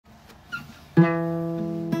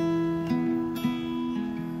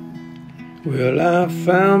Well, I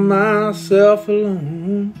found myself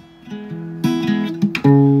alone,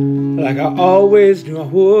 like I always knew I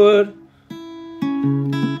would.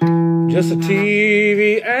 Just a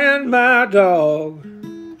TV and my dog,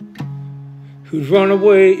 who'd run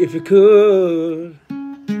away if he could.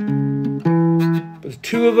 But the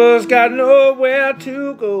two of us got nowhere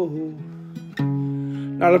to go,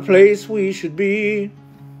 not a place we should be.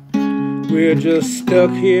 We're just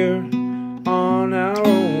stuck here on our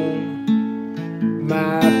own,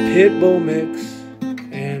 my pitbull mix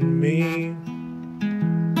and me.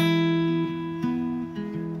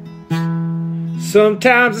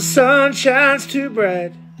 Sometimes the sun shines too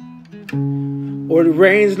bright, or it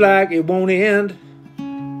rains like it won't end,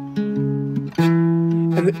 and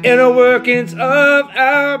the inner workings of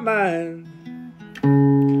our mind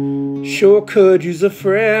sure could use a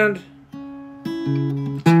friend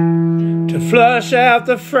to flush out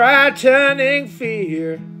the frightening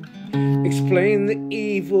fear, explain the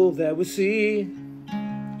evil that we see,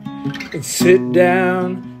 and sit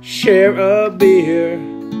down, share a beer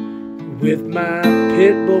with my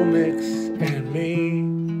pitbull mix and me.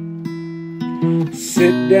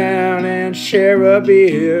 Sit down and share a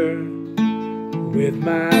beer with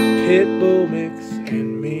my pitbull mix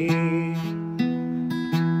and me.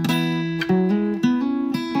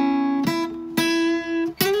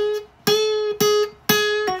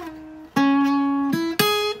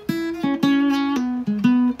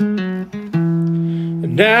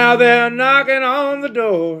 And now they're knocking on the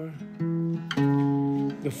door,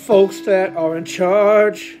 the folks that are in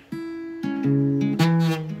charge.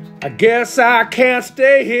 I guess I can't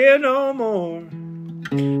stay here no more,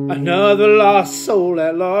 another lost soul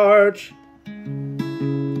at large.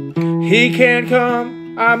 He can't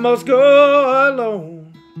come, I must go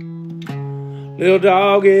alone. Little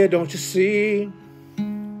doggy, don't you see,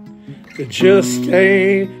 there just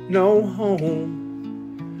ain't no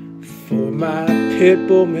home for my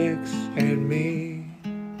pitbull mix and me.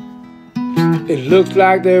 It looks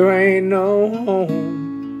like there ain't no home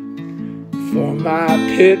for my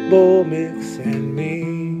pitbull mix and me.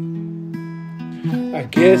 I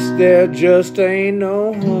guess there just ain't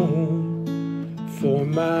no home for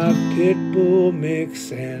my pitbull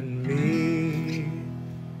mix and me.